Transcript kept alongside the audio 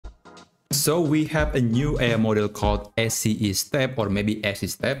So we have a new AI model called SCE Step, or maybe SE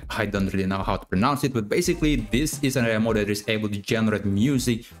Step. I don't really know how to pronounce it, but basically this is an AI model that is able to generate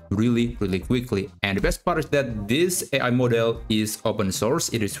music really quickly. And the best part is that this AI model is open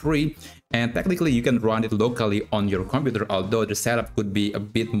source, it is free, and technically you can run it locally on your computer, although the setup could be a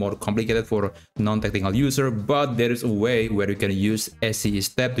bit more complicated for non-technical user. But there is a way where you can use SCE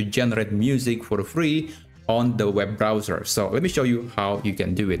Step to generate music for free on the web browser. So let me show you how you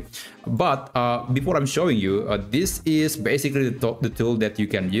can do it. But before I'm showing you, this is basically the tool that you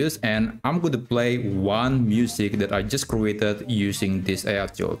can use, and I'm going to play one music that I just created using this AI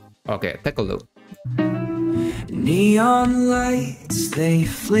tool. Okay, take a look. Neon lights, they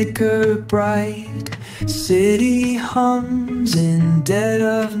flicker bright. City hums in dead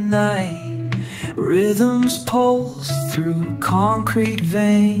of night. Rhythms pulse through concrete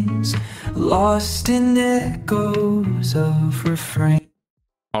veins, lost in echoes of refrain.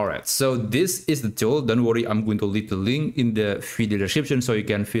 Alright, so this is the tool. Don't worry, I'm going to leave the link in the video description so you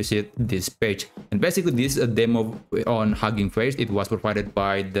can visit this page. And basically this is a demo on Hugging Face. It was provided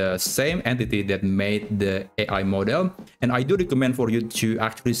by the same entity that made the AI model. And I do recommend for you to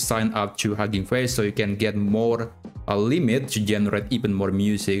actually sign up to Hugging Face so you can get more limit to generate even more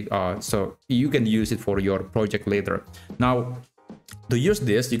music, so you can use it for your project later. Now, to use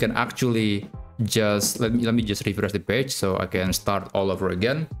this, you can actually just let me just refresh the page so I can start all over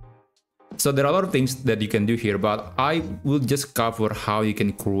again. So there are a lot of things that you can do here, but I will just cover how you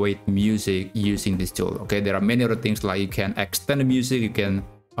can create music using this tool. Okay, there are many other things, like you can extend the music, you can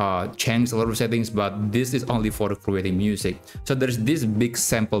change a lot of settings, but this is only for creating music. So there's this big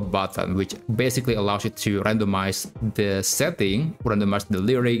sample button which basically allows you to randomize the setting, randomize the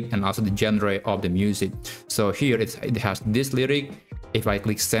lyric, and also the genre of the music. So here it has this lyric. If I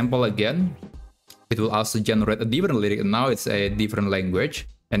click sample again, it will also generate a different lyric, and now it's a different language.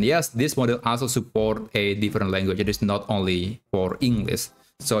 And yes, this model also supports a different language. It is not only for English.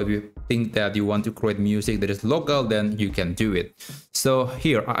 So if you think that you want to create music that is local, then you can do it. So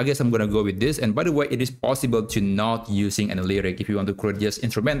here, I guess I'm gonna go with this. And by the way, it is possible to not using any lyric. If you want to create just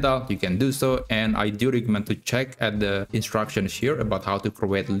instrumental, you can do so. And I do recommend to check at the instructions here about how to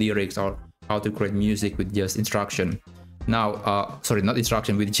create lyrics or how to create music with just instruction. Now, sorry, not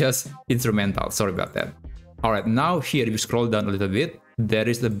instruction, with just instrumental. Sorry about that. All right, now here, if you scroll down a little bit, there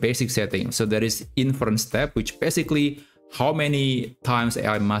is the basic setting. So there is inference step, which basically how many times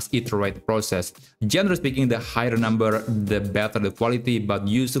AI must iterate the process. Generally speaking, the higher number, the better the quality, but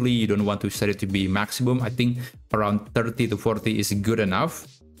usually you don't want to set it to be maximum. I think around 30 to 40 is good enough.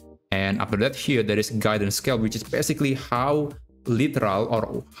 And after that, here there is guidance scale, which is basically how literal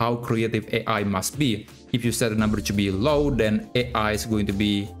or how creative AI must be. If you set the number to be low, then AI is going to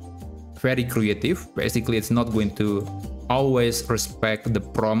be very creative. Basically, it's not going to always respect the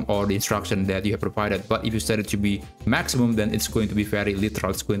prompt or the instruction that you have provided. But if you set it to be maximum, then it's going to be very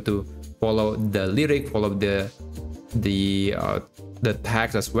literal. It's going to follow the lyric, follow the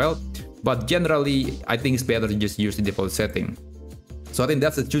text as well. But generally, I think it's better to just use the default setting. So I think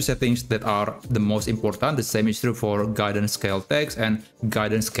that's the two settings that are the most important. The same is true for guidance scale text and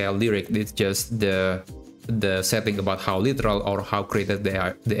guidance scale lyric. It's just the setting about how literal or how creative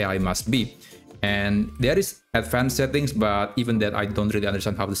the AI must be. And there is advanced settings, but even that I don't really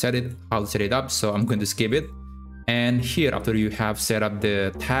understand how to set it up, so I'm going to skip it. And here, after you have set up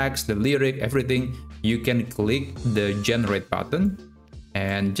the text, the lyric, everything, you can click the generate button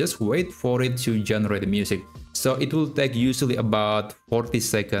and just wait for it to generate the music. So it will take usually about 40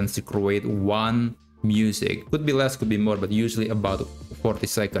 seconds to create one music. Could be less, could be more, but usually about 40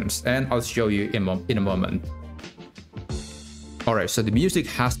 seconds. And I'll show you in a moment. Alright, so the music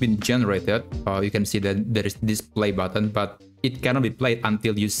has been generated. You can see that there is this play button, but it cannot be played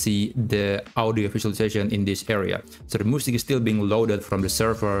until you see the audio visualization in this area. So the music is still being loaded from the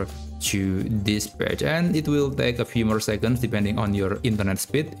server to this page, and it will take a few more seconds depending on your internet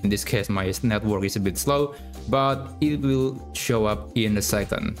speed. In this case, my network is a bit slow, but it will show up in a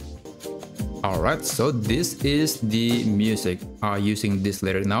second. Alright, so this is the music using this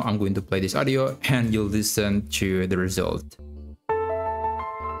lyric. Now I'm going to play this audio and you'll listen to the result.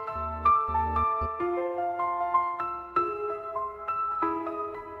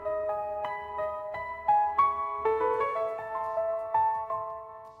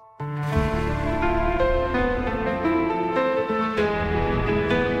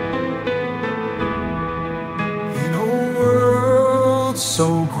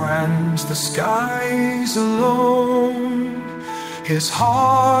 So grand, the skies alone, his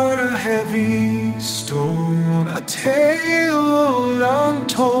heart a heavy stone, a tale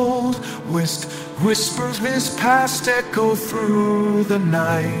untold, whispers his past echo through the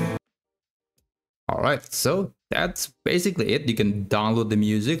night. All right, so that's basically it. You can download the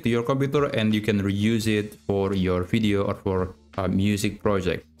music to your computer and you can reuse it for your video or for a music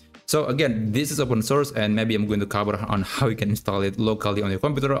project. So again, this is open source, and maybe I'm going to cover on how you can install it locally on your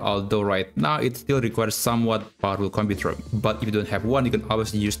computer, although right now it still requires somewhat powerful computer. But if you don't have one, you can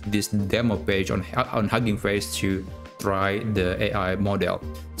always use this demo page on Hugging Face to try the AI model.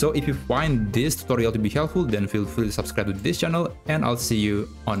 So if you find this tutorial to be helpful, then feel free to subscribe to this channel, and I'll see you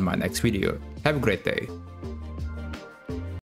on my next video. Have a great day.